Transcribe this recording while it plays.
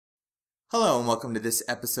Hello and welcome to this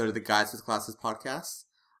episode of the Guys with Glasses podcast.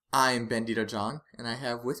 I'm Bendito John, and I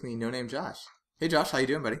have with me no name Josh. Hey Josh, how you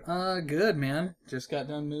doing, buddy? Good, man. Just got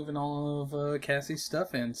done moving all of Cassie's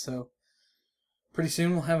stuff in, so pretty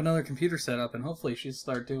soon we'll have another computer set up, and hopefully she'll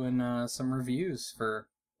start doing some reviews for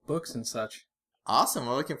books and such. Awesome,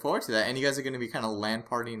 we're looking forward to that. And you guys are going to be kind of LAN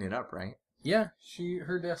partying it up, right? Yeah,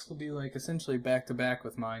 her desk will be like essentially back to back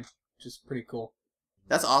with mine, which is pretty cool.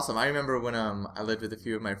 That's awesome. I remember when I lived with a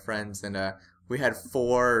few of my friends, and we had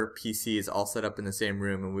 4 PCs all set up in the same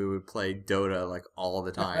room, and we would play Dota like all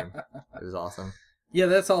the time. It was awesome. Yeah,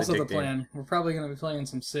 that's also the plan. We're probably going to be playing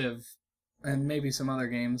some Civ, and maybe some other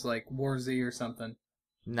games like War Z or something.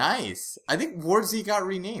 Nice. I think War Z got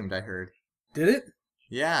renamed, I heard. Did it?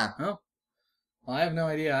 Yeah. Oh. Well, I have no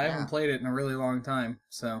idea. I haven't played it in a really long time,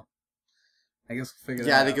 so I guess we'll figure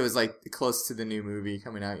that out. Yeah, I think it was like close to the new movie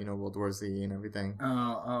coming out, World War Z and everything.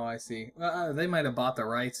 Oh, I see. They might have bought the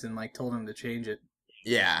rights and like told him to change it.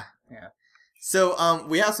 Yeah. Yeah. So,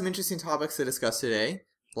 we have some interesting topics to discuss today.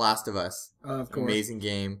 Last of Us. Of course. Amazing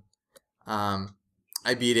game.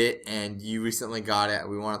 I beat it, and you recently got it.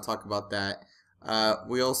 We want to talk about that.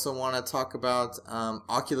 We also want to talk about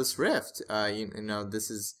Oculus Rift. This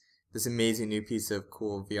is this amazing new piece of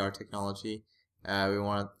cool VR technology. We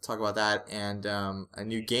want to talk about that, and a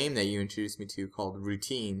new game that you introduced me to called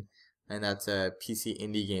Routine, and that's a PC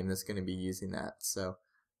indie game that's going to be using that. So,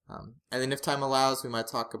 and then if time allows, we might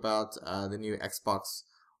talk about the new Xbox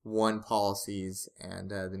One policies and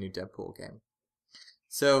the new Deadpool game.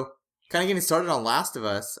 So, kind of getting started on Last of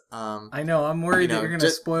Us. I know. I'm worried that you're going to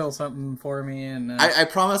spoil something for me, and I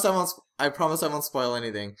promise I won't. I promise I won't spoil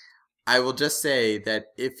anything. I will just say that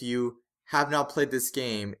if you have not played this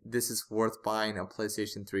game, this is worth buying a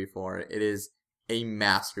PlayStation 3 for. It is a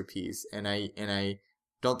masterpiece, and I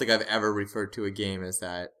don't think I've ever referred to a game as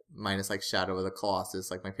that, minus like Shadow of the Colossus,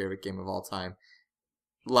 like my favorite game of all time.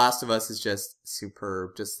 Last of Us is just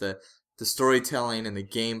superb. Just the storytelling and the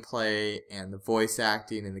gameplay and the voice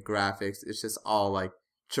acting and the graphics, it's just all like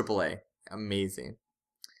AAA. Amazing.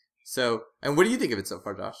 So, and what do you think of it so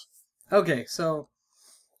far, Josh? Okay, so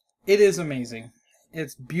it is amazing.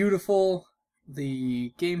 It's beautiful.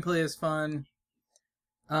 The gameplay is fun.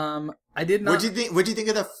 I did not. What'd you think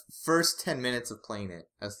of the first 10 minutes of playing it?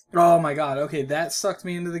 Oh my god. Okay, that sucked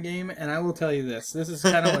me into the game, and I will tell you this. This is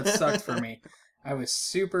kind of what sucked for me. I was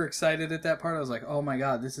super excited at that part. I was like, oh my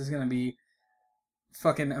god, this is gonna be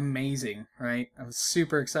fucking amazing, right? I was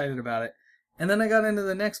super excited about it. And then I got into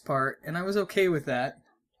the next part, and I was okay with that.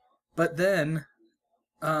 But then,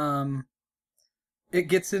 it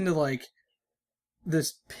gets into like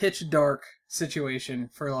this pitch dark situation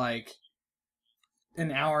for like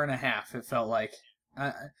an hour and a half. It felt like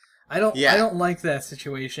I don't like that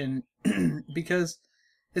situation because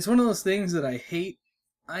it's one of those things that I hate.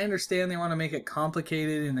 I understand they want to make it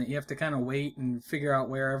complicated and that you have to kind of wait and figure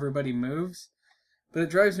out where everybody moves, but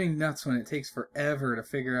it drives me nuts when it takes forever to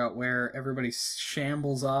figure out where everybody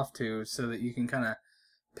shambles off to so that you can kind of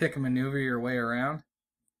pick and maneuver your way around.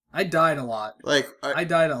 I died a lot. I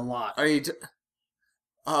died a lot. Are you?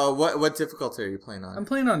 What difficulty are you playing on? I'm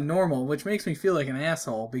playing on normal, which makes me feel like an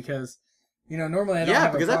asshole because, normally I don't have a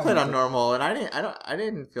problem. Yeah, because I played on normal and I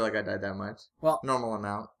didn't feel like I died that much. Well, normal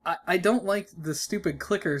amount. I don't like the stupid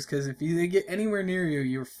clickers because if they get anywhere near you,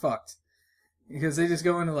 you're fucked. Because they just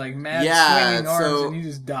go into like mad swinging arms and you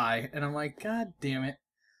just die. And I'm like, god damn it,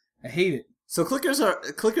 I hate it. So clickers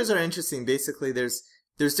are interesting. Basically, there's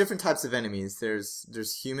different types of enemies.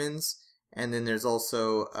 There's humans, and then there's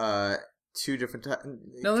also 2 different types.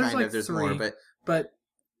 No, there's 3, more, but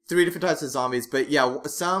 3 different types of zombies. But yeah,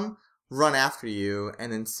 some run after you,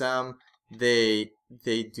 and then some they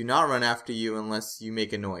do not run after you unless you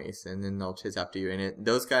make a noise, and then they'll chase after you. And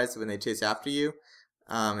those guys, when they chase after you,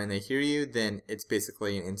 and they hear you, then it's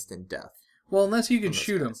basically an instant death. Well, unless you can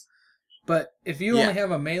shoot them. But if you only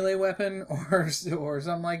have a melee weapon or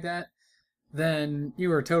something like that, then you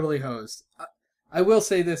are totally hosed. I will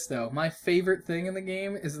say this, though. My favorite thing in the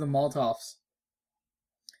game is the Molotovs.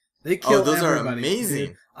 They kill those everybody. Are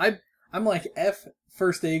amazing. Dude. I'm like, F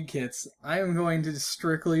first aid kits. I am going to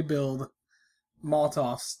strictly build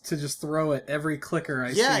Molotovs to just throw at every clicker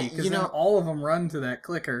I see. Because then all of them run to that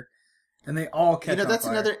clicker, and they all catch on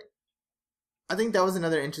fire. I think that was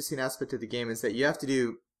another interesting aspect of the game, is that you have to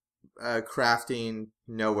do crafting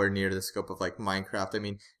nowhere near the scope of like Minecraft. I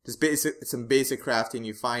mean, just some basic crafting.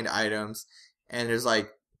 You find items, and there's like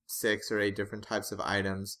 6 or 8 different types of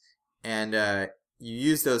items, and you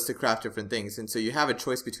use those to craft different things. And so you have a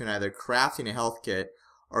choice between either crafting a health kit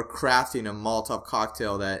or crafting a Molotov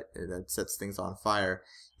cocktail that sets things on fire.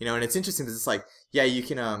 And it's interesting because it's like, yeah, you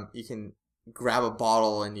can grab a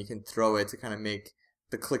bottle and you can throw it to kind of make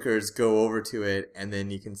the clickers go over to it, and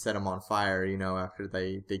then you can set them on fire, after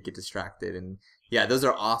they get distracted. And yeah, those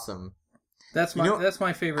are awesome. That's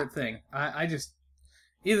my favorite thing. I just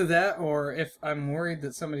either that, or if I'm worried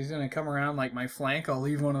that somebody's gonna come around like my flank, I'll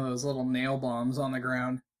leave one of those little nail bombs on the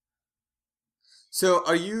ground. So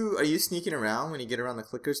are you sneaking around when you get around the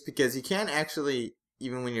clickers? Because you can't actually,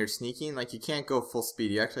 even when you're sneaking, like you can't go full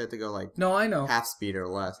speed. You actually have to go like no, I know, half speed or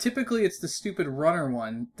less. Typically, it's the stupid runner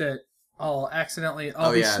one that I'll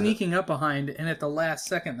be sneaking up behind, and at the last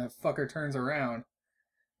second, that fucker turns around,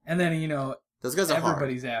 and then those guys are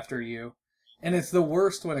everybody's hard. After you, and it's the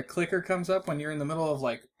worst when a clicker comes up when you're in the middle of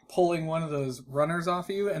like pulling one of those runners off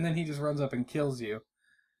of you, and then he just runs up and kills you,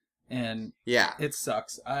 and yeah, it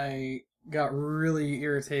sucks. I got really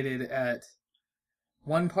irritated at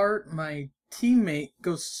one part. My teammate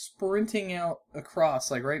goes sprinting out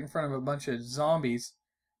across, like right in front of a bunch of zombies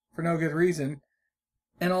for no good reason,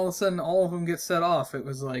 and all of a sudden all of them get set off. It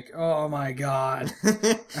was like, oh my god.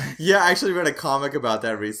 Yeah, I actually read a comic about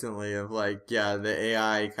that recently of like, yeah, the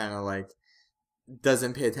AI kind of like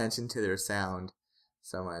doesn't pay attention to their sound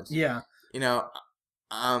so much. Yeah.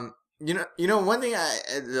 One thing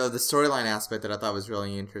the storyline aspect that I thought was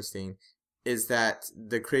really interesting is that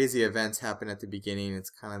the crazy events happen at the beginning. It's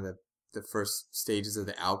kind of the first stages of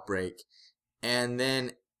the outbreak. And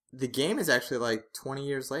then the game is actually like 20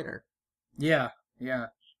 years later. Yeah, yeah.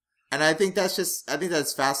 And I think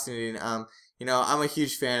that's fascinating. I'm a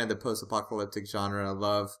huge fan of the post-apocalyptic genre. I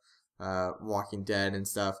love Walking Dead and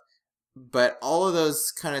stuff. But all of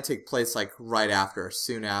those kind of take place like right after,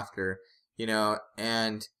 soon after,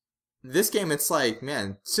 and this game, it's like,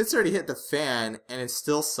 man, shit's already hit the fan, and it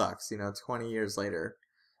still sucks, 20 years later.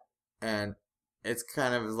 And it's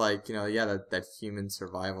kind of like, that human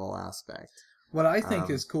survival aspect. What I think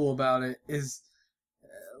is cool about it is,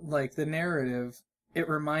 like, the narrative. It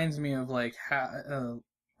reminds me of, like,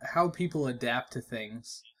 how people adapt to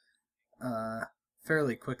things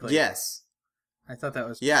fairly quickly. Yes. I thought that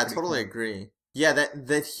was I totally cool. agree. Yeah,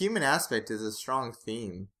 that human aspect is a strong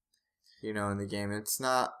theme, in the game. It's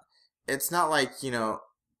not like,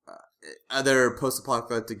 other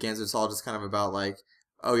post-apocalyptic games. It's all just kind of about like,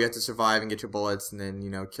 oh, you have to survive and get your bullets and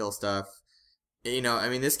then, kill stuff. I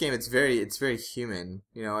mean, this game, it's very human,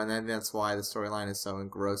 and then that's why the storyline is so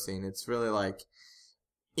engrossing. It's really like,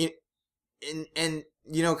 and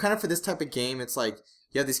kind of for this type of game, it's like,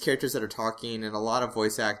 you have these characters that are talking, and a lot of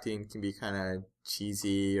voice acting can be kind of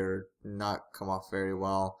cheesy or not come off very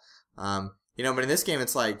well. But in this game,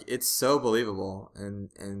 it's like, it's so believable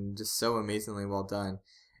and just so amazingly well done.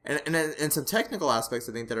 And some technical aspects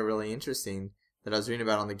I think that are really interesting that I was reading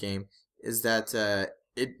about on the game is that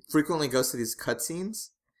it frequently goes to these cutscenes.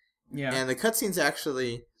 Yeah. And the cutscenes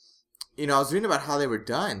actually, I was reading about how they were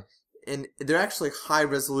done, and they're actually high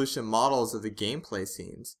resolution models of the gameplay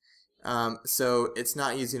scenes. So it's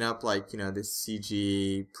not using up like, the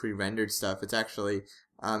CG pre-rendered stuff. It's actually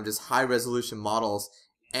just high resolution models,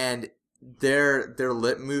 and their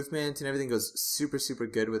lip movement and everything goes super, super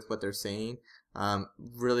good with what they're saying.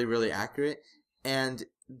 Really, really accurate. And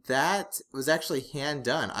that was actually hand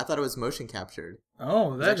done. I thought it was motion captured.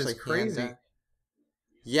 Oh, that is crazy.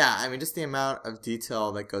 Yeah, I mean, just the amount of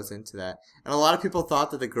detail that goes into that. And a lot of people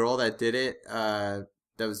thought that the girl that did it, that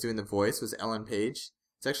was doing the voice, was Ellen Page.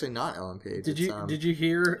 It's actually not Ellen Page. Did you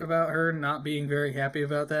hear about her not being very happy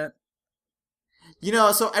about that?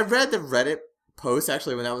 So I read the Reddit post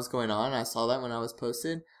actually when that was going on. I saw that when I was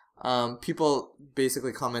posted. People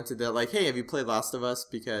basically commented that like, hey, have you played Last of Us?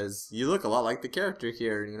 Because you look a lot like the character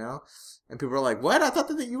here, And people were like, what? I thought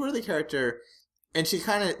that you were the character. And she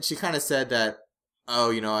kind of said that,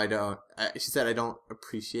 oh, I don't. She said I don't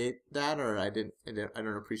appreciate that, or I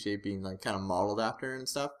don't appreciate being like kind of modeled after and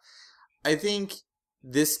stuff. I think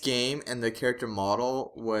this game and the character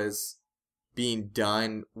model was being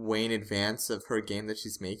done way in advance of her game that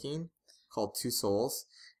she's making called Two Souls,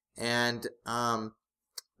 and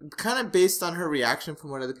kind of based on her reaction from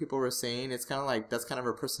what other people were saying, it's kind of like that's kind of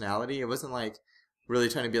her personality. It wasn't like really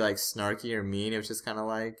trying to be like snarky or mean. It was just kind of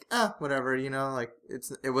like, whatever, like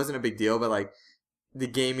it wasn't a big deal, but like the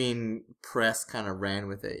gaming press kind of ran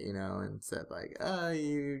with it, and said like,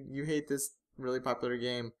 you hate this really popular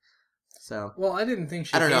game. So, well, I didn't think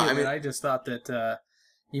she hated it. I just thought that,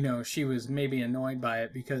 she was maybe annoyed by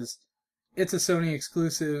it because it's a Sony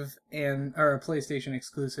exclusive or a PlayStation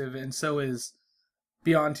exclusive, and so is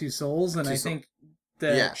Beyond Two Souls. And I think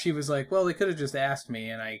that she was like, well, they could have just asked me,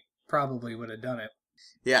 and I probably would have done it.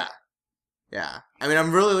 Yeah. Yeah. I mean,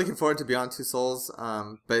 I'm really looking forward to Beyond Two Souls,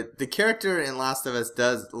 but the character in Last of Us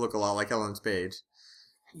does look a lot like Ellen Page.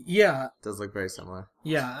 Yeah. It does look very similar.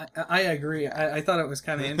 Yeah, I agree. I thought it was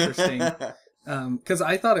kind of interesting. Because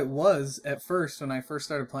I thought it was at first when I first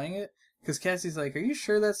started playing it. Because Cassie's like, "Are you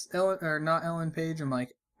sure that's Ellen or not Ellen Page?" I'm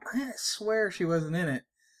like, "I swear she wasn't in it."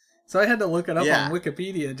 So I had to look it up on Yeah.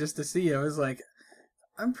 Wikipedia just to see. I was like,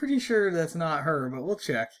 "I'm pretty sure that's not her, but we'll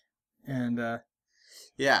check." And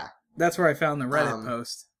Yeah. that's where I found the Reddit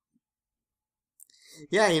post.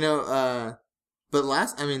 Yeah, but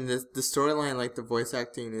I mean, the storyline, like the voice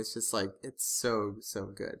acting, is just like it's so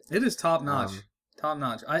good. It is top notch, top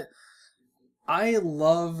notch. I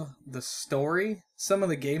love the story. Some of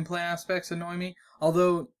the gameplay aspects annoy me,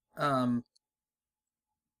 although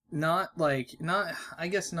not I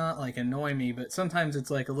guess not like annoy me, but sometimes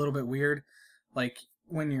it's like a little bit weird, like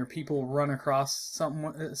when your people run across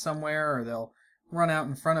somewhere, or they'll run out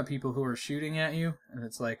in front of people who are shooting at you, and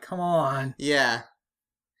it's like, come on. Yeah.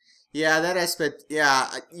 Yeah, that aspect. Yeah,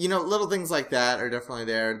 little things like that are definitely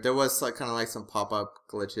there. There was like kind of like some pop-up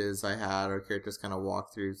glitches I had, or characters kind of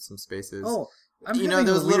walk through some spaces. Oh, I'm having there a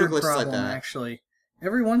was little weird glitches problem, like that. actually.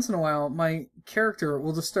 Every once in a while, my character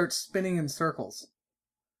will just start spinning in circles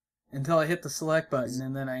until I hit the select button,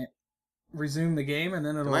 and then I resume the game, and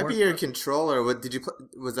then it'll It might work. be your controller. What did you play?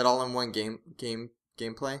 Was that all in one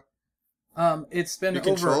gameplay? It's been Your over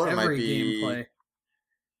controller might every be. gameplay.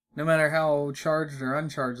 No matter how charged or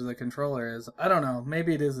uncharged the controller is. I don't know.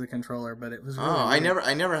 Maybe it is the controller, but it was really weird.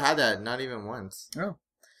 I never had that. Not even once. Oh.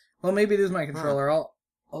 Well, maybe it is my controller. Huh.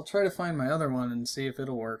 I'll try to find my other one and see if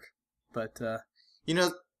it'll work. But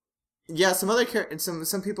yeah,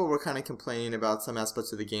 some people were kind of complaining about some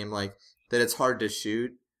aspects of the game, like that it's hard to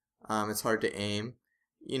shoot, it's hard to aim,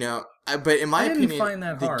 but in my opinion, find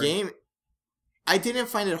that hard. Game, I didn't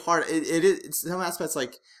find it hard. It's some aspects,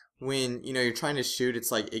 like when you're trying to shoot,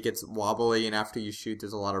 it's like it gets wobbly, and after you shoot,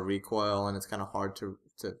 there's a lot of recoil, and it's kind of hard to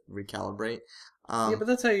recalibrate. Yeah, but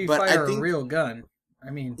that's how you fire a real gun.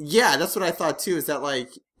 I mean, yeah, that's what I thought too. Is that like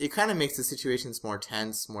it kind of makes the situations more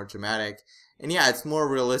tense, more dramatic, and yeah, it's more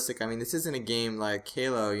realistic. I mean, this isn't a game like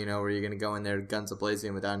Halo, where you're gonna go in there guns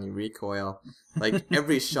a-blazing without any recoil. Like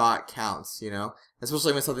every shot counts,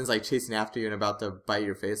 especially when something's like chasing after you and about to bite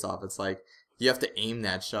your face off. It's like you have to aim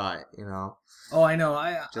that shot, Oh, I know.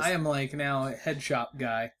 I am like now a headshot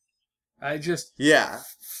guy. I just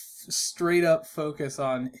straight up focus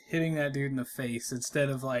on hitting that dude in the face instead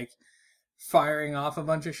of like firing off a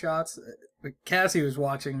bunch of shots. Cassie was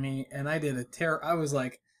watching me, and I did I was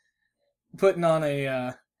like putting on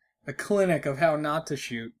a clinic of how not to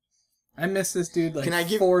shoot. I missed this dude like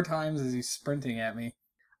 4 times as he's sprinting at me.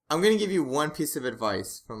 I'm gonna give you one piece of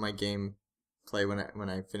advice from my gameplay when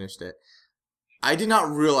I finished it. I did not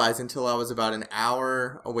realize until I was about an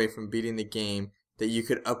hour away from beating the game that you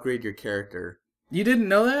could upgrade your character. You didn't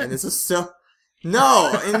know that? And this is so...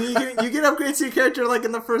 No! And you get upgrades to your character like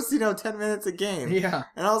in the first, 10 minutes of game. Yeah.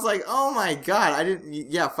 And I was like, oh my god, I didn't...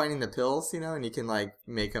 Yeah, finding the pills, and you can like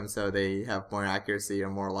make them so they have more accuracy or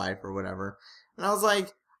more life or whatever. And I was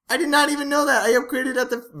like, I did not even know that. I upgraded at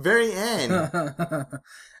the very end.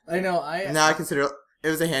 I know, Now I consider it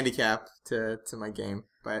was a handicap to my game.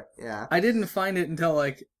 But yeah, I didn't find it until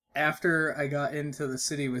like after I got into the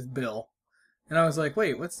city with Bill, and I was like,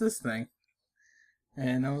 "Wait, what's this thing?"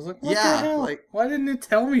 And I was like, "What the hell? Like, why didn't it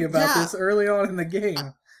tell me about this early on in the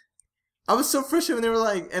game?" I was so frustrated when they were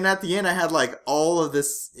like, and at the end I had like all of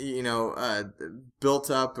this,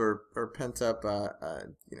 built up or pent up,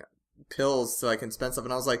 pills so I can spend stuff,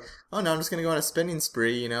 and I was like, oh no, I'm just gonna go on a spending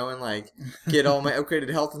spree, and like get all my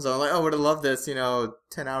upgraded health and so. I'm like, oh, would have loved this, 10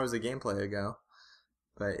 hours of gameplay ago.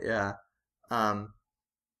 But yeah, no,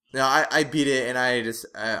 I beat it, and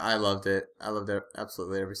I loved it. I loved it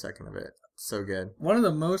absolutely every second of it. So good. One of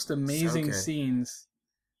the most amazing scenes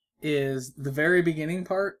is the very beginning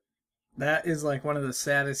part. That is like one of the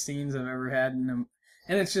saddest scenes I've ever had in them,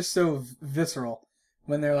 and it's just so visceral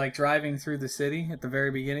when they're like driving through the city at the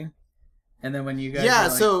very beginning, and then when you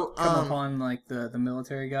guys come upon like the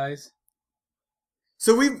military guys.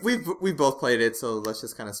 So we've both played it, so let's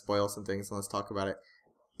just kind of spoil some things and let's talk about it.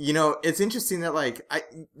 It's interesting that like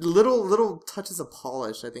little touches of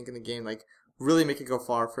polish, I think, in the game like really make it go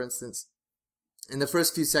far. For instance, in the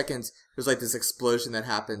first few seconds, there's like this explosion that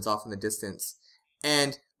happens off in the distance,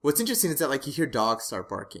 and what's interesting is that like you hear dogs start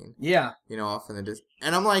barking. Yeah. Off in the distance,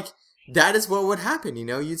 and I'm like, that is what would happen.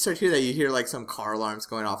 You'd start to hear that. You hear like some car alarms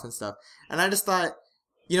going off and stuff, and I just thought,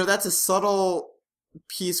 that's a subtle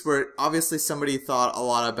piece where obviously somebody thought a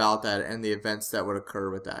lot about that and the events that would occur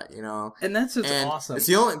with that, And that's just awesome. It's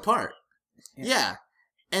the only part. Yeah.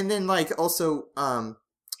 And then like also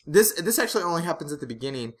this actually only happens at the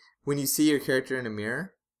beginning when you see your character in a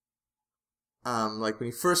mirror. like when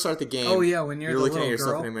you first start the Oh game, yeah, when you're you're the looking at little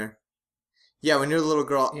yourself in girl. a mirror. Yeah, when you're the little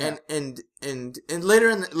girl, Yeah. and later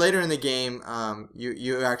in the game,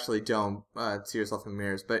 you actually don't see yourself in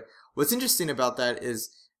mirrors. But what's interesting about that is,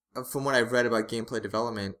 from what I've read about gameplay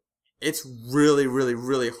development, it's really, really,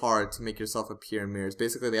 really hard to make yourself appear in mirrors.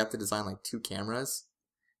 Basically, they have to design like 2 cameras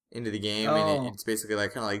into the game, and Oh. it's basically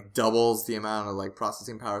like kind of like doubles the amount of like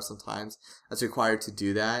processing power sometimes that's required to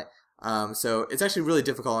do that. So it's actually really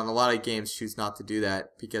difficult, and a lot of games choose not to do that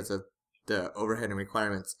because of the overhead and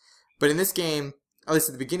requirements. But in this game, at least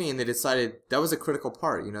at the beginning, they decided that was a critical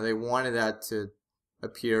part. You know, they wanted that to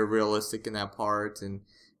appear realistic in that part, and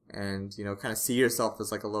you know, kind of see yourself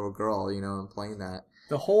as like a little girl, you know, and playing that.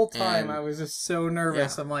 The whole time And I was just so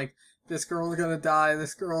nervous. yeah, I'm like, this girl's gonna die.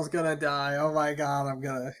 This girl's gonna die. Oh my god, I'm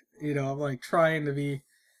gonna. I'm like trying to be.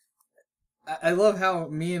 I love how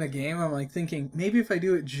me in a game, I'm like thinking maybe if I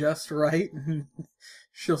do it just right,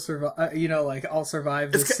 she'll survive. Like I'll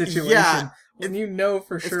survive this situation. yeah, When you know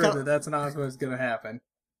for it's sure kind that of that's not what's gonna happen.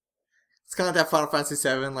 it's kind of like that Final Fantasy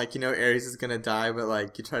VII, like, you know, Ares is gonna die, but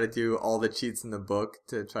like you try to do all the cheats in the book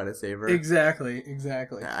to try to save her. Exactly.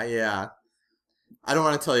 Yeah. I don't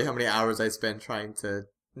want to tell you how many hours I spent trying to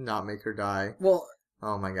not make her die. Well,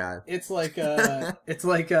 Oh my god. it's like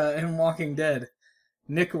in Walking Dead.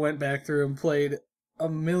 Nick went back through and played a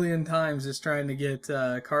million times just trying to get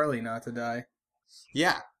Carly not to die.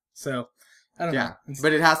 Yeah. So I don't know.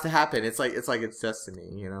 But it has to happen. It's like it's destiny,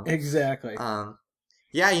 you know. Exactly.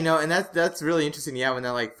 Yeah, you know, and that's really interesting. Yeah, when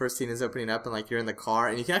that like first scene is opening up and like you're in the car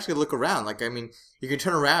and you can actually look around. Like, I mean, you can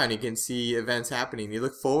turn around, you can see events happening. You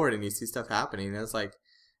look forward and you see stuff happening. And it's like,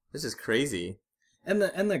 this is crazy. And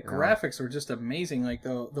the graphics were just amazing. Like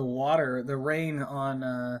the water, the rain on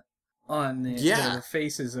the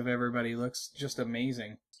faces of everybody looks just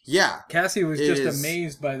amazing. Yeah. Cassie was just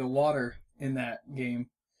amazed by the water in that game.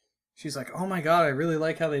 She's like, "Oh my god, I really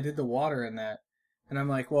like how they did the water in that." And I'm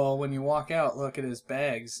like, "Well, when you walk out, look at his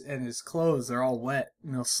bags and his clothes. They're all wet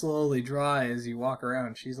and they'll slowly dry as you walk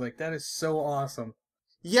around." She's like, "That is so awesome."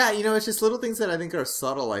 Yeah, you know, it's just little things that I think are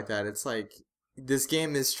subtle like that. It's like this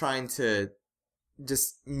game is trying to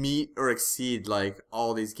just meet or exceed like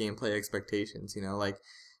all these gameplay expectations, you know, like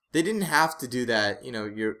they didn't have to do that, you know,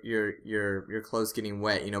 your clothes getting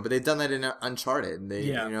wet, you know, but they've done that in Uncharted.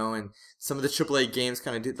 You know, and some of the AAA games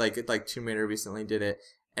kind of do like Tomb Raider recently did it.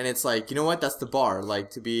 And it's like, you know what, that's the bar. Like,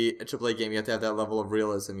 to be a AAA game, you have to have that level of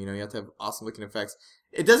realism, you know, you have to have awesome looking effects.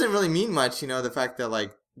 It doesn't really mean much, you know, the fact that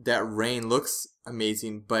like that rain looks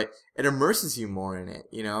amazing, but it immerses you more in it,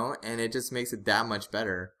 you know, and it just makes it that much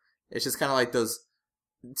better. It's just kind of like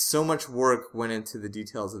so much work went into the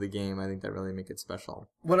details of the game. I think that really make it special.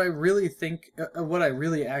 What I really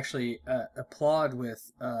actually applaud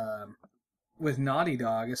with Naughty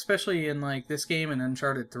Dog, especially in like this game and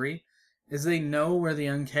Uncharted 3, is they know where the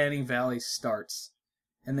Uncanny Valley starts,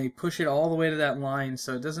 and they push it all the way to that line,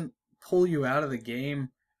 so it doesn't pull you out of the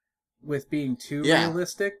game with being too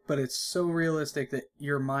realistic, but it's so realistic that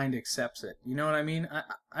your mind accepts it. You know what I mean?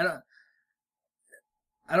 I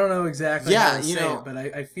don't know exactly how to say it, but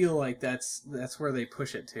I feel like that's where they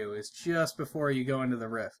push it to, is just before you go into the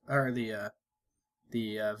rift or the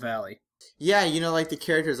valley. Yeah, you know, like the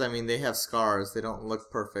characters, I mean, they have scars. They don't look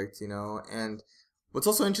perfect, you know. And what's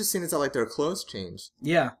also interesting is that like their clothes change.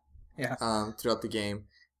 Yeah. Throughout the game,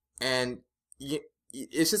 and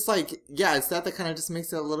it's just like, yeah, it's that kind of just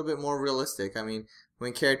makes it a little bit more realistic. I mean,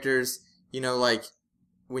 when characters, you know, like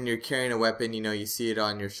when you're carrying a weapon, you know, you see it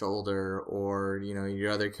on your shoulder, or, you know, your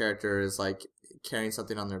other character is like carrying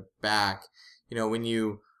something on their back. You know, when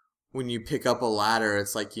you pick up a ladder,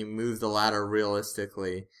 it's like you move the ladder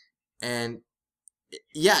realistically. And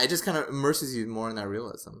yeah, it just kind of immerses you more in that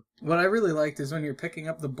realism. What I really liked is when you're picking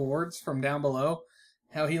up the boards from down below,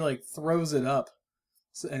 how he like throws it up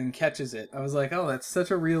and catches it. I was like, oh, that's such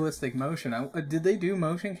a realistic motion. Did they do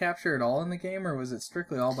motion capture at all in the game, or was it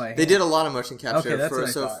strictly all by hand? They did a lot of motion capture. Okay, that's what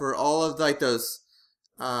I thought. For all of like those,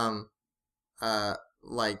 like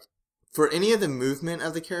for any of the movement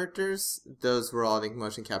of the characters, those were all, I think,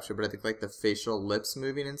 motion capture. But I think like the facial lips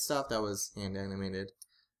moving and stuff, that was hand animated.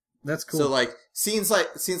 That's cool. So like scenes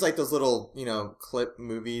like those little, you know, clip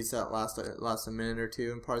movies that last a minute or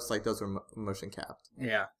two in parts, like those were motion capped.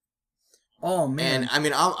 Yeah. Oh man. And I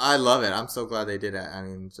mean, I love it. I'm so glad they did it. I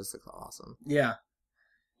mean, it just looks awesome. Yeah.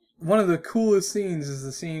 One of the coolest scenes is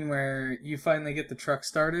the scene where you finally get the truck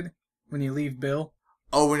started when you leave Bill.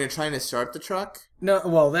 Oh, when you're trying to start the truck? No,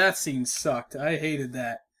 well, that scene sucked. I hated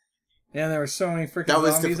that. Yeah, there were so many freaking zombies. That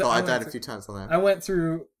was difficult. I died a few times on that. I went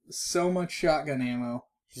through so much shotgun ammo.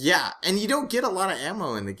 Yeah, and you don't get a lot of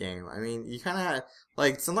ammo in the game. I mean, you kind of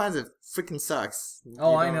like, sometimes it freaking sucks.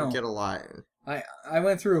 Oh, I know. You don't get a lot. I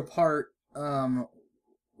went through a part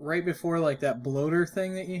right before like that bloater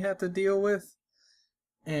thing that you have to deal with,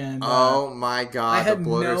 and Oh my I god, the had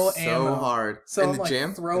bloater's no so ammo. hard. So In I'm the like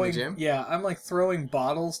gym? In the throwing, gym? yeah, I'm like throwing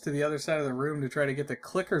bottles to the other side of the room to try to get the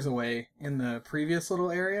clickers away in the previous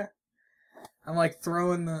little area. I'm like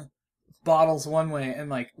throwing the bottles one way and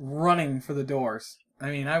like running for the doors.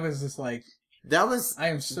 I mean, I was just like, That was I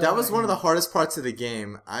am so that was one of the angry. hardest parts of the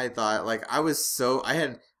game. I thought like I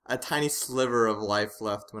had a tiny sliver of life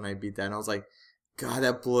left when I beat that, and I was like, God,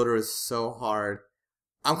 that bloater is so hard.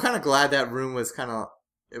 I'm kind of glad that room was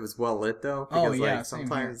it was well lit though, Oh because yeah, like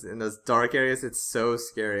same here. sometimes in those dark areas it's so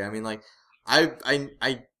scary. I mean, like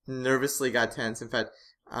I nervously got tense. In fact,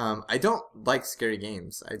 I don't like scary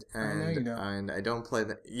games. I know you don't. And I don't play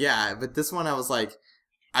that. Yeah, but this one I was like,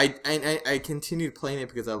 I continued playing it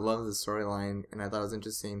because I love the storyline and I thought it was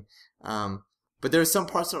interesting. But there were some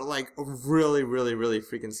parts that were like really, really, really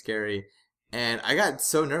freaking scary. And I got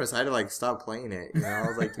so nervous, I had to like stop playing it. You know, I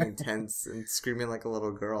was like getting tense and screaming like a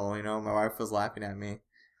little girl. You know, my wife was laughing at me.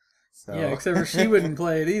 Yeah, So. except for she wouldn't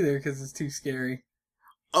play it either because it's too scary.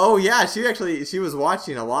 Oh yeah, she was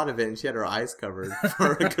watching a lot of it and she had her eyes covered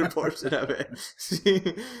for a good portion of it.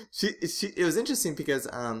 She it was interesting because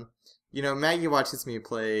you know, Maggie watches me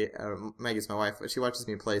play. Maggie's my wife, but she watches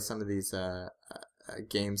me play some of these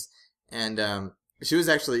games, and she was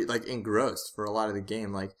actually like engrossed for a lot of the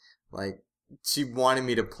game. Like she wanted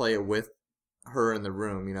me to play it with her in the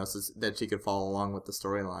room, you know, so that she could follow along with the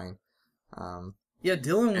storyline. Um, Yeah,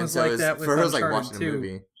 Dylan and was so it like was that with for her, it was like Uncharted watching a 2.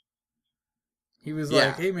 movie. He was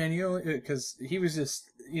like, Yeah. "Hey man, because he was just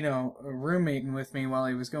roommating with me while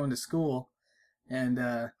he was going to school, and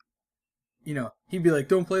he'd be like,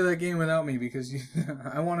 "Don't play that game without me because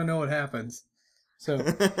I want to know what happens." So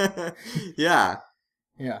Yeah.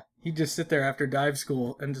 yeah, he'd just sit there after dive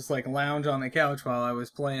school and just like lounge on the couch while I was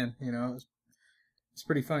playing. It's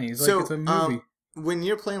pretty funny. He's like, "It's So, a movie." when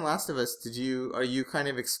you're playing Last of Us, are you kind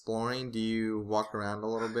of exploring? Do you walk around a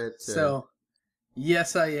little bit to? So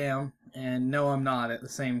yes, I am, and no, I'm not at the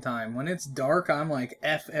same time. When it's dark, I'm like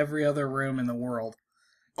f every other room in the world.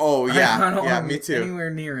 Oh yeah, I don't yeah, want to me be too. anywhere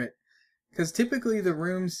near it. Because typically the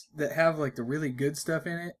rooms that have like the really good stuff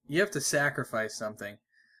in it, you have to sacrifice something.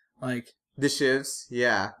 Like, The shivs,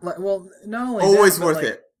 yeah, well, not only that, always but worth like,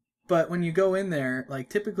 it. but when you go in there, like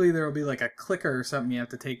typically there will be like a clicker or something you have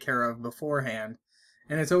to take care of beforehand,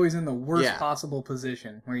 and it's always in the worst Yeah, possible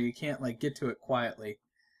position where you can't like get to it quietly.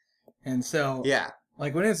 And so, yeah,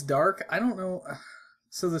 like when it's dark, I don't know.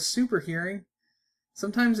 So the super hearing,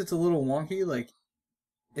 sometimes it's a little wonky. Like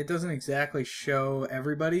it doesn't exactly show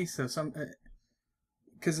everybody. So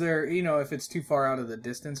because they're if it's too far out of the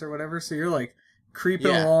distance or whatever, so you're like creeping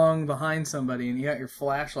yeah, along behind somebody and you got your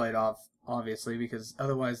flashlight off, obviously, because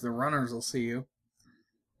otherwise the runners will see you.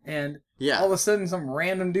 And all yeah. of a sudden some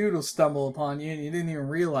random dude will stumble upon you and you didn't even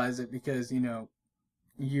realize it because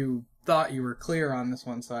you thought you were clear on this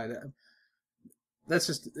one side. That's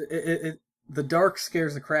just the dark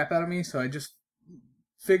scares the crap out of me, so I just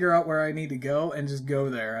figure out where I need to go and just go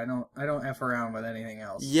there. I don't F around with anything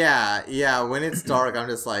else. Yeah, yeah. When it's dark, I'm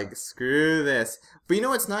just like, screw this. But you know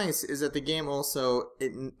what's nice is that the game also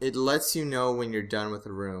it lets you know when you're done with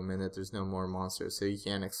the room and that there's no more monsters, so you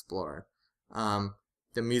can explore.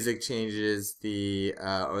 The music changes,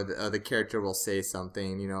 or the character will say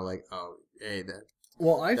something, you know, like, oh, hey,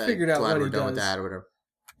 Well, I figured out glad what we're he done with does. that or whatever.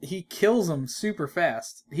 He kills them super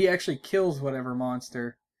fast. He actually kills whatever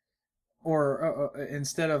monster. Or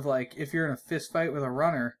instead of like, if you're in a fist fight with a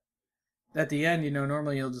runner, at the end,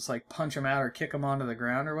 normally you'll just like punch him out or kick him onto the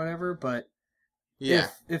ground or whatever. But Yeah.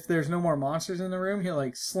 if there's no more monsters in the room, he'll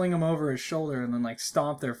like sling them over his shoulder and then like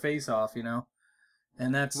stomp their face off,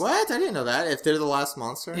 And that's What? I didn't know that. If they're the last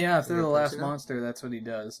monster yeah, if and they're you're the last punching them? monster, that's what he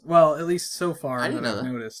does. Well, at least so I far didn't that know I've that.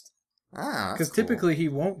 noticed. Ah, that's Because cool. typically he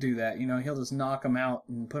won't do that. He'll just knock them out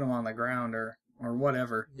and put them on the ground or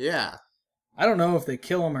whatever. Yeah. I don't know if they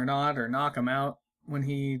kill him or not or knock him out when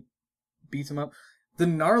he beats him up. The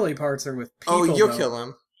gnarly parts are with Oh, people, you'll though. kill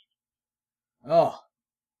him. Oh,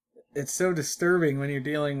 it's so disturbing when you're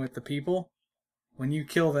dealing with the people. When you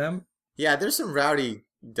kill them, Yeah, there's some rowdy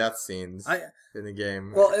death scenes I in the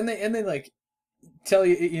game. well, and they like tell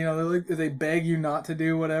you, they beg you not to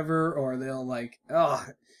do whatever, or they'll like,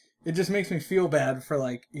 it just makes me feel bad for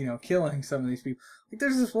like killing some of these people. Like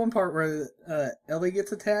there's this one part where Ellie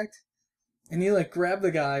gets attacked, and you like grab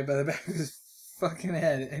the guy by the back of his fucking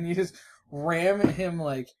head, and you just ram him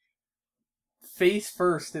like face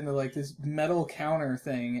first into like this metal counter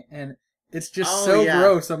thing, and it's just Oh so yeah.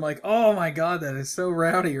 gross. I'm like, oh my god, that is so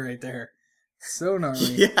rowdy right there. So gnarly.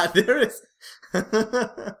 Yeah, there is.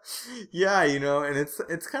 Yeah, and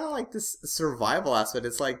it's kind of like this survival aspect.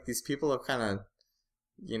 It's like these people have kind of,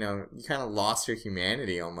 you kind of lost your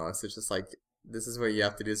humanity almost. It's just like this is what you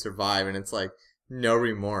have to do to survive, and it's like no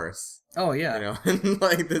remorse. Oh yeah. And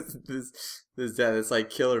like this death. It's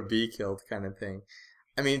like kill or be killed kind of thing.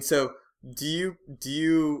 I mean, so do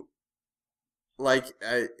you like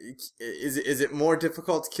is it more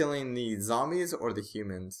difficult killing the zombies or the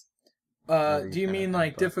humans? Do you mean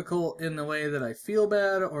like difficult in the way that I feel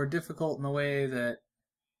bad, or difficult in the way that,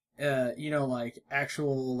 like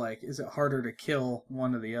actual, like, is it harder to kill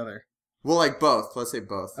one or the other? Well, like both. Let's say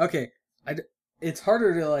both. Okay, it's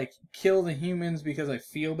harder to like kill the humans because I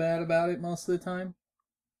feel bad about it most of the time.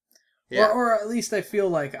 Yeah. Or at least I feel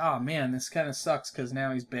like, oh man, this kind of sucks because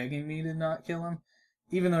now he's begging me to not kill him,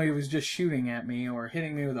 even though he was just shooting at me or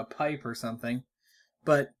hitting me with a pipe or something.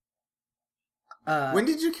 But when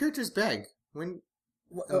did your characters beg?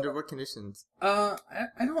 Under what conditions? I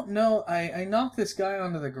don't know. I knocked this guy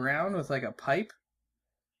onto the ground with like a pipe.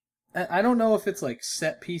 I don't know if it's like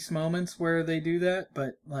set piece moments where they do that,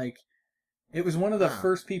 but like it was one of the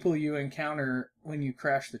first people you encounter when you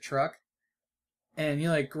crash the truck, and you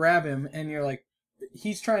like grab him and you're like,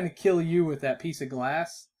 he's trying to kill you with that piece of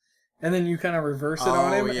glass, and then you kind of reverse it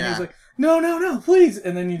on him, and he's like, no, please,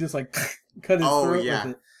 and then you just like cut his throat with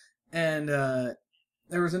it. And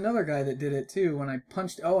there was another guy that did it too. When I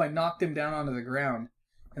knocked him down onto the ground,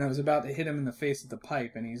 and I was about to hit him in the face with the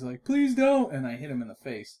pipe, and he's like, please don't, and I hit him in the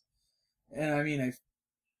face. And I mean,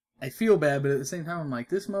 I feel bad, but at the same time, I'm like,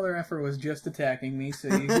 this mother effer was just attacking me, so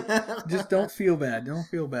you just don't feel bad. Don't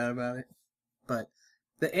feel bad about it. But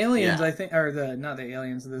the aliens, I think, or not the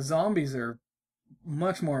aliens, the zombies are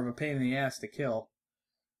much more of a pain in the ass to kill.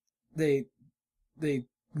 They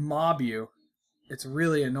mob you. It's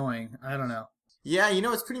really annoying. I don't know. Yeah,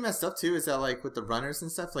 it's pretty messed up too. Is that like with the runners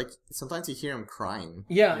and stuff? Like sometimes you hear them crying.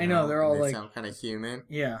 Yeah, I know. They're all like sound kind of human.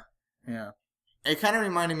 Yeah. It kind of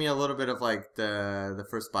reminded me a little bit of like the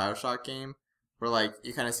first BioShock game, where like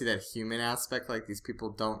you kind of see that human aspect. Like these people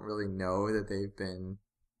don't really know that they've been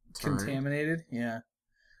contaminated. Yeah.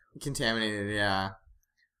 Contaminated. Yeah.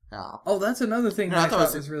 Oh, that's another thing that I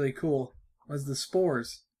thought was really cool. Was the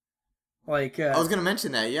spores. Like I was gonna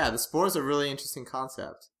mention that. Yeah, the spores are a really interesting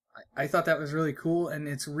concept. I thought that was really cool, and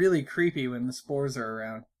it's really creepy when the spores are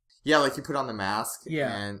around. Yeah, like you put on the mask,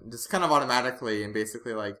 and just kind of automatically, and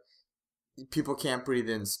basically like people can't breathe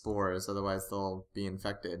in spores, otherwise they'll be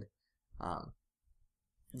infected.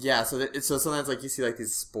 Yeah, so sometimes like you see like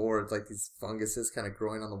these spores, like these funguses, kind of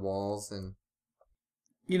growing on the walls, and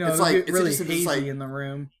it's like it's really hazy in the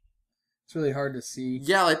room. It's really hard to see.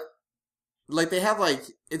 Yeah, like they have like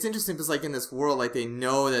it's interesting because like in this world, like they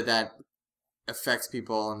know that affects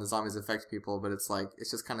people and the zombies affect people, but it's like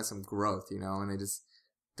it's just kind of some growth, and they just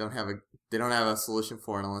don't have a solution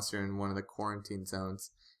for it unless you're in one of the quarantine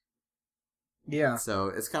zones. Yeah. So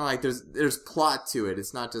it's kind of like there's plot to it.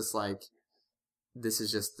 It's not just like this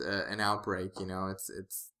is just an outbreak,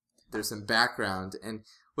 It's there's some background, and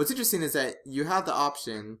what's interesting is that you have the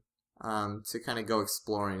option to kind of go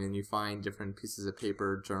exploring, and you find different pieces of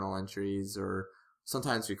paper, journal entries, or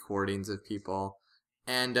sometimes recordings of people.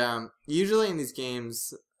 And usually in these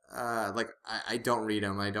games, like I don't read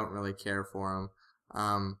them. I don't really care for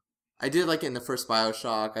them. I did like in the first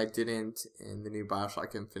BioShock. I didn't in the new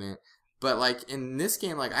BioShock Infinite. But like in this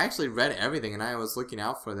game, like I actually read everything and I was looking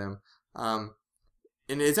out for them. And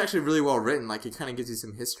it's actually really well written. Like it kind of gives you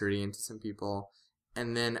some history into some people.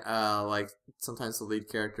 And then like sometimes the lead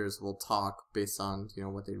characters will talk based on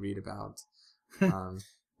what they read about.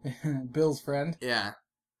 Bill's friend. Yeah.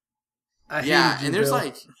 And there's Bill.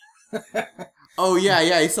 like, oh yeah,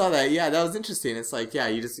 I saw that. Yeah, that was interesting. It's like, yeah,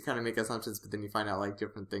 you just kind of make assumptions, but then you find out like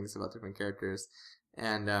different things about different characters,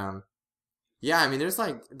 and yeah, I mean, there's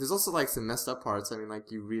also like some messed up parts. I mean, like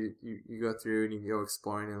you read, you go through and you go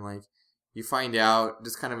exploring, and like you find out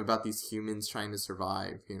just kind of about these humans trying to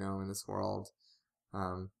survive, in this world.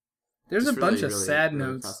 There's a bunch of sad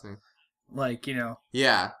notes. Like,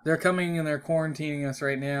 yeah, they're coming and they're quarantining us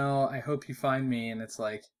right now. I hope you find me, and it's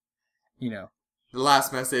like. The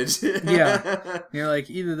last message. Yeah. You're like,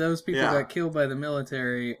 either those people got killed by the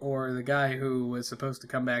military or the guy who was supposed to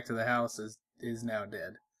come back to the house is now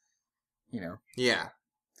dead. Yeah.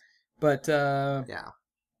 But,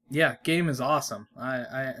 yeah, game is awesome.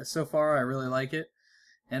 I so far, I really like it.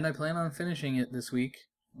 And I plan on finishing it this week.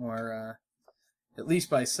 Or, at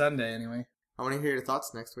least by Sunday, anyway. I want to hear your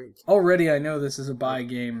thoughts next week. Already, I know this is a buy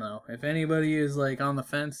game, though. If anybody is, like, on the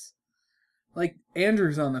fence... Like,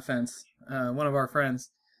 Andrew's on the fence, one of our friends,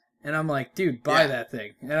 And I'm like, dude, buy that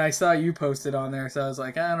thing. And I saw you posted on there, so I was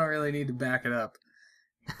like, I don't really need to back it up.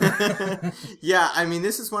 Yeah, I mean,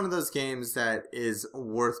 this is one of those games that is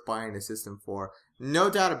worth buying a system for. No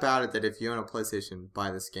doubt about it that if you own a PlayStation,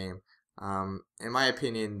 buy this game. In my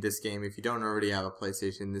opinion, this game, if you don't already have a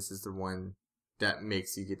PlayStation, this is the one that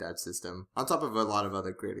makes you get that system. On top of a lot of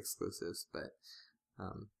other great exclusives, but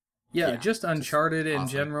just Uncharted in awesome.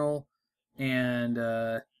 general, and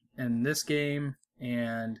this game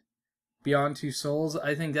and Beyond Two Souls.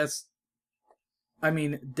 I think that's,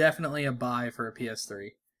 definitely a buy for a PS3.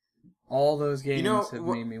 All those games have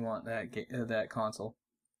made me want that console.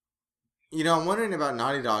 I'm wondering about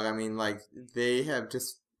Naughty Dog. I mean, like, they have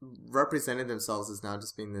just represented themselves as now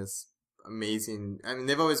just being this amazing. I mean,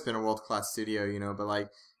 they've always been a world-class studio, but like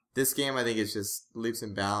this game, I think is just leaps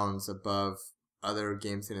and bounds above other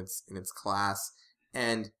games in its class.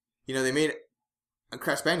 And they made a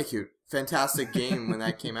Crash Bandicoot, fantastic game when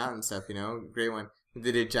that came out and stuff. Great one.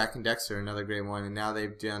 They did Jak and Daxter, another great one, and now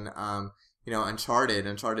they've done Uncharted.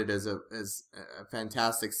 Uncharted is a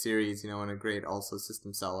fantastic series, and a great also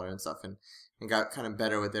system seller and stuff, and got kind of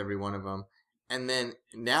better with every one of them. And then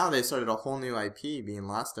now they started a whole new IP being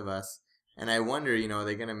Last of Us. And I wonder, are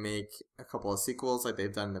they going to make a couple of sequels like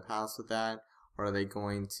they've done in the past with that? Or are they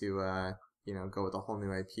going to, go with a whole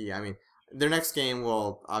new IP? I mean, their next game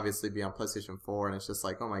will obviously be on PlayStation 4. And it's just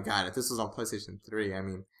like, oh my God, if this was on PlayStation 3, I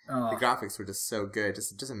mean, the graphics were just so good.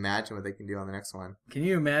 Just imagine what they can do on the next one. Can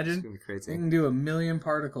you imagine? It's going to be crazy. They can do 1 million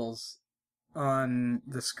particles on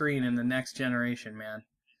the screen in the next generation, man.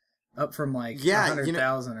 Up from like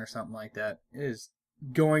 100,000 or something like that. It is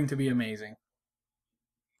going to be amazing.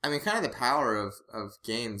 I mean, kind of the power of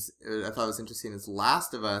games, I thought was interesting, is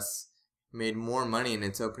Last of Us made more money in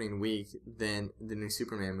its opening week than the new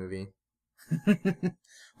Superman movie.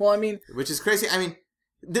 Well, I mean... Which is crazy. I mean,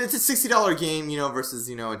 it's a $60 game, versus,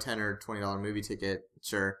 a $10 or $20 movie ticket,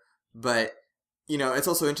 sure. But, it's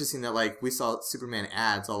also interesting that, like, we saw Superman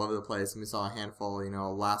ads all over the place, and we saw a handful,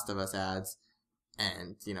 Last of Us ads.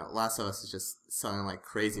 And, Last of Us is just selling like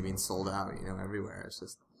crazy, being sold out, everywhere. It's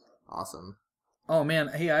just awesome. Oh, man.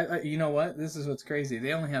 Hey, I you know what? This is what's crazy.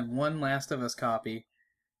 They only had one Last of Us copy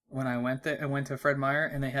when I went there. I went to Fred Meyer,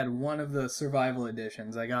 and they had one of the survival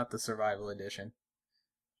editions. I got the survival edition.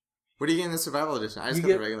 What are you getting the survival edition? I just got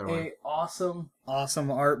the regular one. You get awesome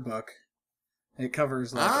art book. It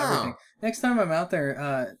covers like everything. Next time I'm out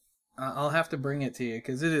there, I'll have to bring it to you,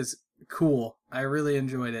 because it is cool. I really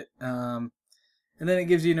enjoyed it. And then it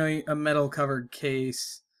gives you, a metal-covered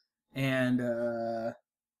case and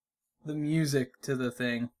the music to the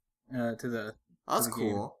thing, That's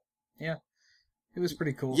cool. Game. Yeah, it was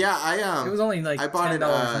pretty cool. Yeah, it was only like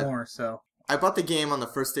 $10 more. So I bought the game on the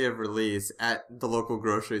first day of release at the local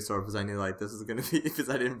grocery store because I knew like this was gonna be, because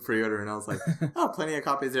I didn't pre-order, and I was like, oh, plenty of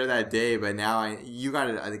copies there that day. But now you got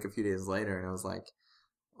it, I think, a few days later, and it was like,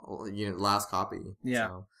 last copy. Yeah,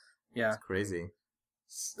 so yeah, it's crazy.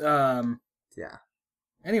 Yeah.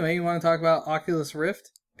 Anyway, you want to talk about Oculus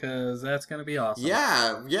Rift? Because that's going to be awesome.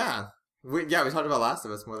 Yeah. We talked about Last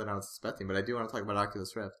of Us more than I was expecting, but I do want to talk about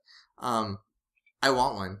Oculus Rift. I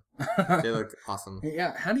want one. They look awesome.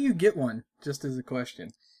 Yeah, how do you get one? Just as a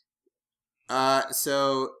question.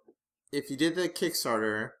 So if you did the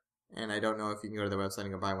Kickstarter, and I don't know if you can go to the website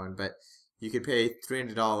and go buy one, but you could pay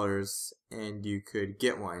 $300 and you could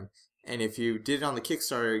get one. And if you did it on the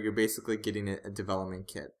Kickstarter, you're basically getting a development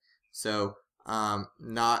kit. So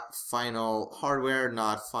not final hardware,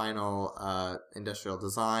 not final industrial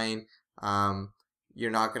design. You're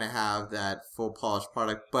not going to have that full polished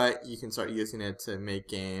product, but you can start using it to make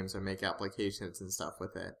games or make applications and stuff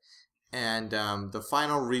with it. And the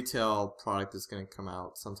final retail product is going to come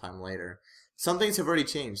out sometime later. Some things have already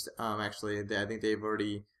changed, actually. I think they've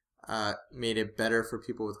already made it better for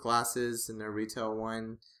people with glasses in their retail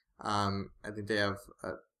one. I think they have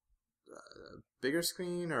a bigger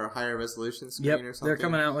screen or a higher resolution screen or something. They're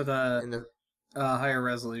coming out with a higher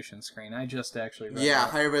resolution screen. I just actually read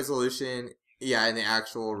that. Higher resolution. Yeah, in the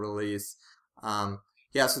actual release. So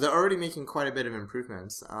they're already making quite a bit of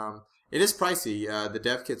improvements. It is pricey. The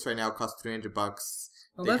dev kits right now cost $300.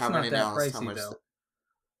 Well, that's not that pricey, though.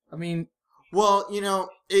 I mean... Well,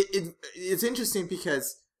 it's interesting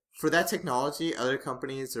because for that technology, other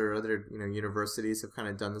companies or other universities have kind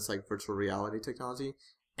of done this like virtual reality technology,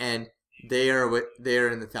 and they are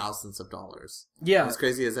in the thousands of dollars. Yeah. What's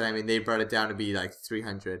crazy is that they brought it down to be like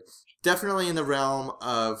 $300. Definitely in the realm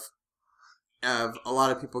of a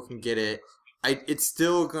lot of people can get it. It's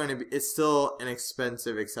still an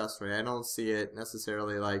expensive accessory. I don't see it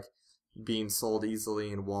necessarily like being sold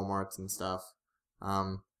easily in Walmarts and stuff.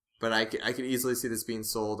 But I could easily see this being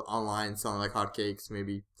sold online, selling like hotcakes,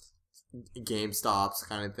 maybe GameStops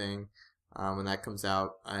kind of thing when that comes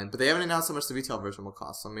out. But they haven't announced how much the retail version will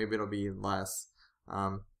cost, so maybe it'll be less.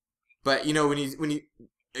 But when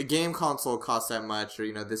a game console costs that much,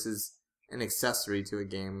 or this is an accessory to a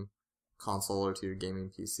game console or to your gaming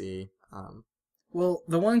PC. Well,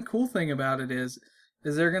 the one cool thing about it is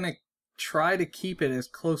they're gonna try to keep it as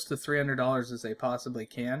close to $300 as they possibly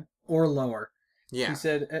can, or lower. Yeah. He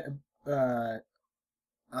said,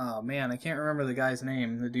 oh man, I can't remember the guy's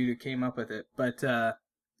name, the dude who came up with it, but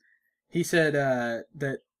he said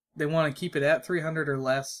that they want to keep it at 300 or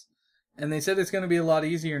less, and they said it's going to be a lot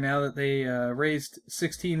easier now that they raised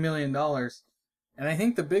 $16 million. And I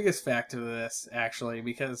think the biggest factor of this, actually,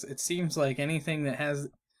 because it seems like anything that has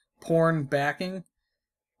porn backing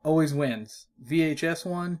always wins. VHS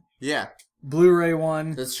won. Yeah. Blu-ray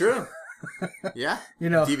won. That's true. Yeah.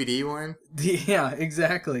 DVD won. Yeah,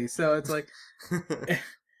 exactly. So it's like,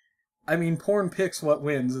 I mean, porn picks what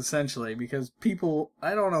wins, essentially, because people,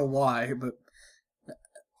 I don't know why, but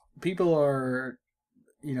people are,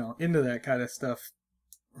 into that kind of stuff.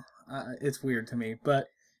 It's weird to me, but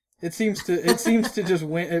it seems to just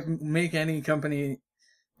make any company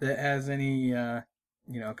that has any,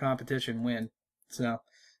 competition win. So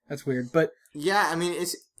that's weird, but yeah, I mean,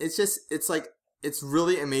 it's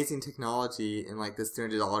really amazing technology in like this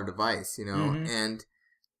 $300 device, Mm-hmm. and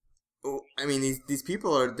I mean these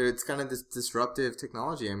people it's kind of this disruptive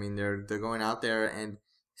technology. I mean they're going out there, and it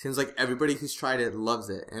seems like everybody who's tried it loves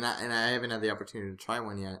it, and I haven't had the opportunity to try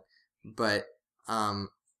one yet, but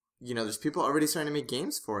there's people already starting to make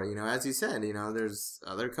games for it. As you said, there's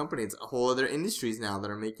other companies, whole other industries now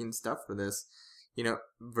that are making stuff for this,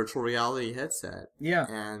 virtual reality headset. Yeah.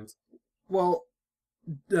 And well,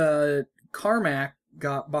 Carmack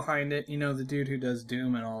got behind it. The dude who does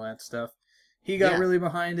Doom and all that stuff. He got really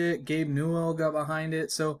behind it. Gabe Newell got behind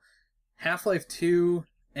it. So Half-Life 2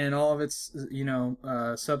 and all of its,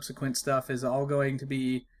 subsequent stuff is all going to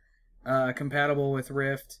be compatible with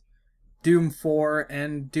Rift. Doom 4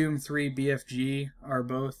 and Doom 3 BFG are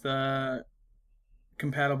both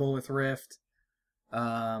compatible with Rift.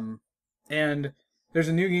 And there's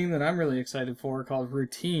a new game that I'm really excited for called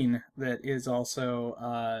Routine that is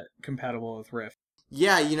also compatible with Rift.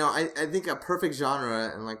 Yeah, I think a perfect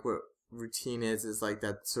genre, and like what Routine is like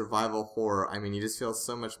that survival horror. I mean, you just feel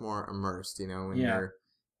so much more immersed, when you're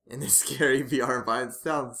in this scary VR environment. It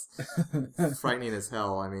sounds frightening as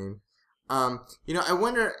hell. I mean, I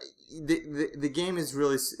wonder, the game is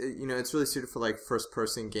really, it's really suited for like first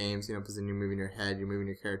person games, because then you're moving your head, you're moving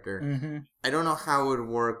your character. Mm-hmm. I don't know how it would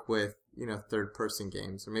work with, third person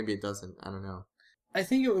games, or maybe it doesn't. I don't know. I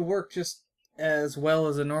think it would work just as well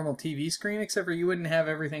as a normal TV screen, except for you wouldn't have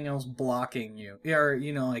everything else blocking you, or,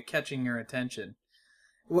 like catching your attention.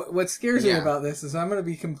 What scares me about this is I'm going to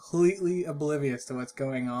be completely oblivious to what's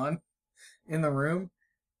going on in the room,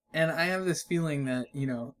 and I have this feeling that,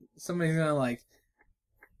 somebody's going to, like,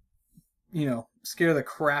 scare the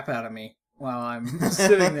crap out of me while I'm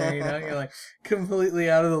sitting there, you're like completely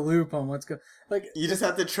out of the loop on what's going. Like, you just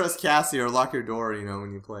have to trust Cassie or lock your door,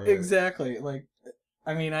 when you play. Exactly. Like,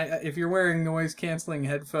 I mean, if you're wearing noise canceling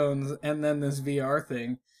headphones and then this VR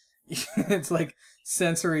thing, it's like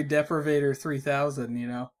sensory deprivator 3000.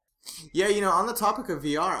 Yeah, on the topic of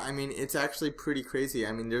VR, I mean, it's actually pretty crazy.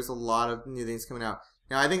 I mean, there's a lot of new things coming out.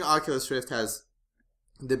 Now, I think Oculus Rift has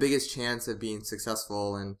the biggest chance of being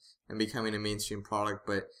successful and becoming a mainstream product,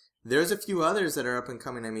 but there's a few others that are up and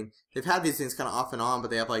coming. I mean, they've had these things kind of off and on,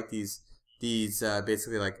 but they have like these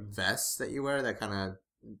basically like vests that you wear that kind of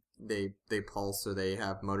they pulse, or they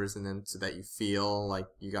have motors in them so that you feel like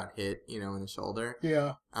you got hit, in the shoulder.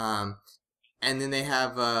 Yeah. And then they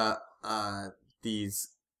have these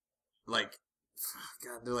like,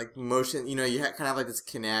 God, they're like motion. You kind of have like this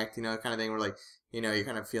Kinect, kind of thing where like, you're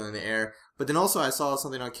kind of feeling the air. But then also I saw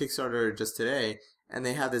something on Kickstarter just today, and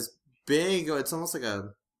they have this big. It's almost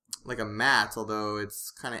like a mat, although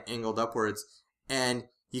it's kind of angled upwards, and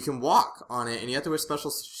you can walk on it, and you have to wear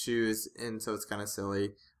special shoes, and so it's kind of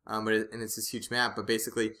silly. But it's this huge map. But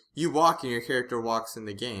basically, you walk and your character walks in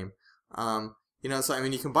the game. So I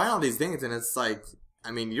mean, you combine all these things, and it's like,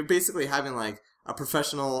 I mean, you're basically having like a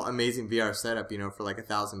professional, amazing VR setup, for like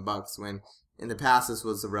 $1,000. When in the past, this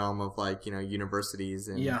was the realm of like, universities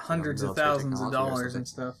and hundreds of thousands of dollars and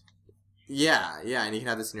stuff. Yeah, and you can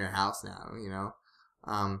have this in your house now,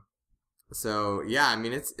 So yeah, I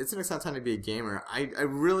mean, it's an exciting time to be a gamer. I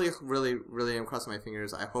really, really, really am crossing my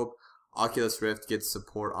fingers. I hope Oculus Rift gets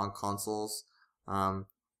support on consoles. I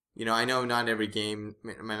know not every game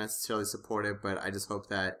might necessarily support it, but I just hope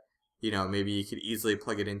that, maybe you could easily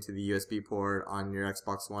plug it into the USB port on your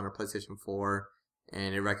Xbox One or PlayStation 4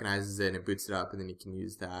 and it recognizes it and it boots it up, and then you can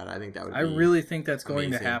use that. I think that would be I really think that's going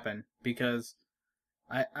amazing. to happen because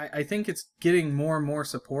I think it's getting more and more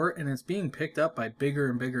support, and it's being picked up by bigger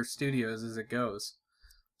and bigger studios as it goes.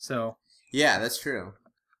 So yeah, that's true.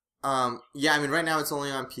 Yeah, I mean, right now it's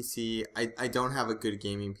only on PC. I don't have a good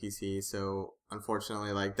gaming PC, so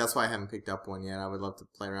unfortunately, like, that's why I haven't picked up one yet. I would love to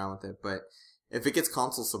play around with it, but if it gets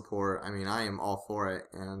console support, I mean, I am all for it,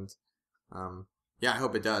 and yeah, I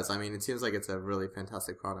hope it does. I mean, it seems like it's a really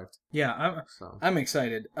fantastic product. Yeah, I'm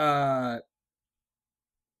excited. But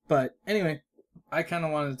anyway, I kind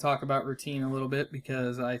of wanted to talk about Routine a little bit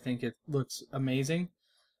because I think it looks amazing,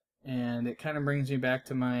 and it kind of brings me back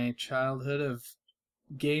to my childhood of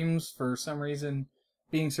games for some reason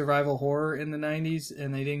being survival horror in the 90s,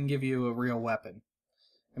 and they didn't give you a real weapon.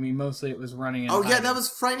 I mean, mostly it was running and hiding. Yeah, that was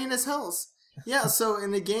frightening as hell. Yeah, so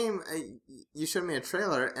in the game, you showed me a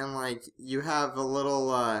trailer, and like you have a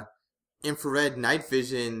little infrared night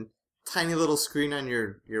vision, tiny little screen on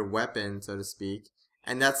your weapon, so to speak,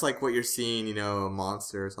 and that's like what you're seeing, you know, a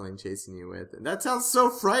monster or something chasing you with. And that sounds so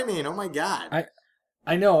frightening. Oh my god.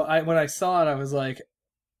 I know. When I saw it, I was like,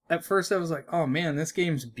 at first I was like, oh man, this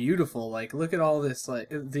game's beautiful. Like, look at all this, like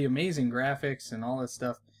the amazing graphics and all this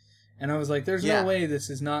stuff. And I was like, there's no way this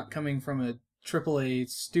is not coming from a AAA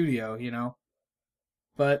studio, you know.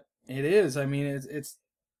 But it is. I mean,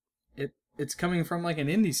 it's coming from like an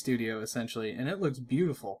indie studio essentially, and it looks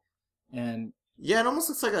beautiful. And yeah, it almost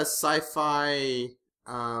looks like a sci-fi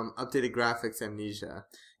updated graphics Amnesia.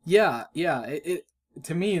 Yeah. It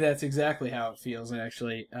to me that's exactly how it feels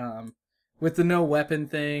actually. With the no weapon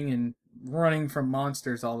thing and running from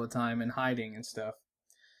monsters all the time and hiding and stuff.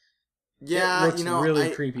 Yeah, it looks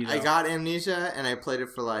really creepy though. I got Amnesia and I played it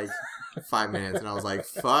for like 5 minutes and I was like,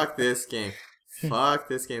 fuck this game. Fuck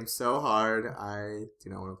this game so hard. I do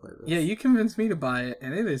not want to play this. Yeah, you convinced me to buy it,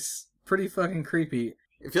 and it is pretty fucking creepy.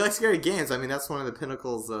 If you like scary games, I mean, that's one of the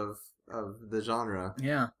pinnacles of the genre.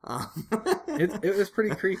 Yeah. It was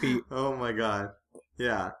pretty creepy. Oh my god.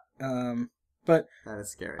 Yeah. But that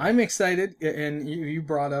is scary. I'm excited, and you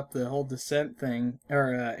brought up the whole Descent thing,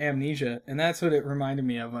 or Amnesia, and that's what it reminded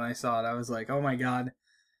me of when I saw it. I was like, oh my god,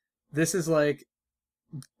 this is like,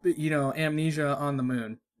 you know, Amnesia on the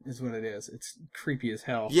moon. Is what it is. It's creepy as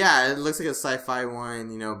hell. Yeah, it looks like a sci-fi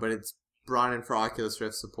one, you know, but it's brought in for Oculus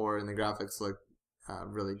Rift support, and the graphics look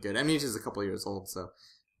really good. Amnesia's a couple years old, so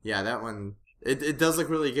yeah, that one it does look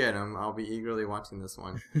really good. I'll be eagerly watching this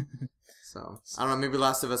one. So I don't know, maybe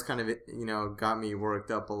Last of Us kind of, you know, got me worked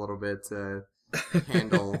up a little bit to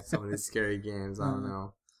handle some of these scary games. I don't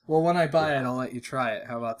know. Well, when I buy it, I'll let you try it.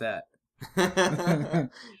 How about that?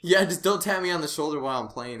 Yeah, just don't tap me on the shoulder while I'm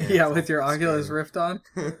playing it. Yeah, with your Oculus Rift on.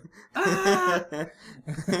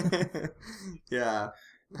 Yeah.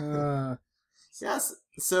 Yes.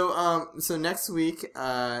 So next week,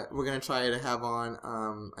 we're gonna try to have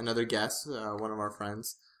on another guest, one of our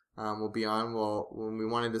friends. Will be on. When we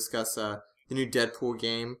want to discuss the new Deadpool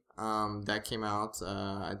game that came out.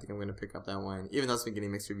 I think I'm gonna pick up that one, even though it's been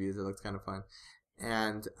getting mixed reviews. It looks kind of fun,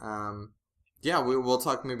 and yeah, we'll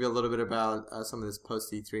talk maybe a little bit about some of this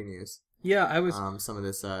post E3 news. Yeah, I was some of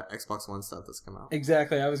this Xbox One stuff that's come out.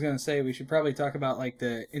 Exactly, I was gonna say we should probably talk about like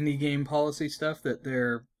the indie game policy stuff that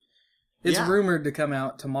it's rumored to come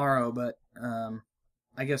out tomorrow, but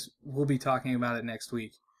I guess we'll be talking about it next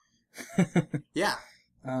week. Yeah,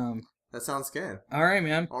 that sounds good. All right,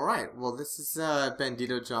 man. All right, well, this is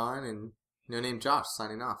Bandito John and No Name Josh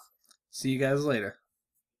signing off. See you guys later.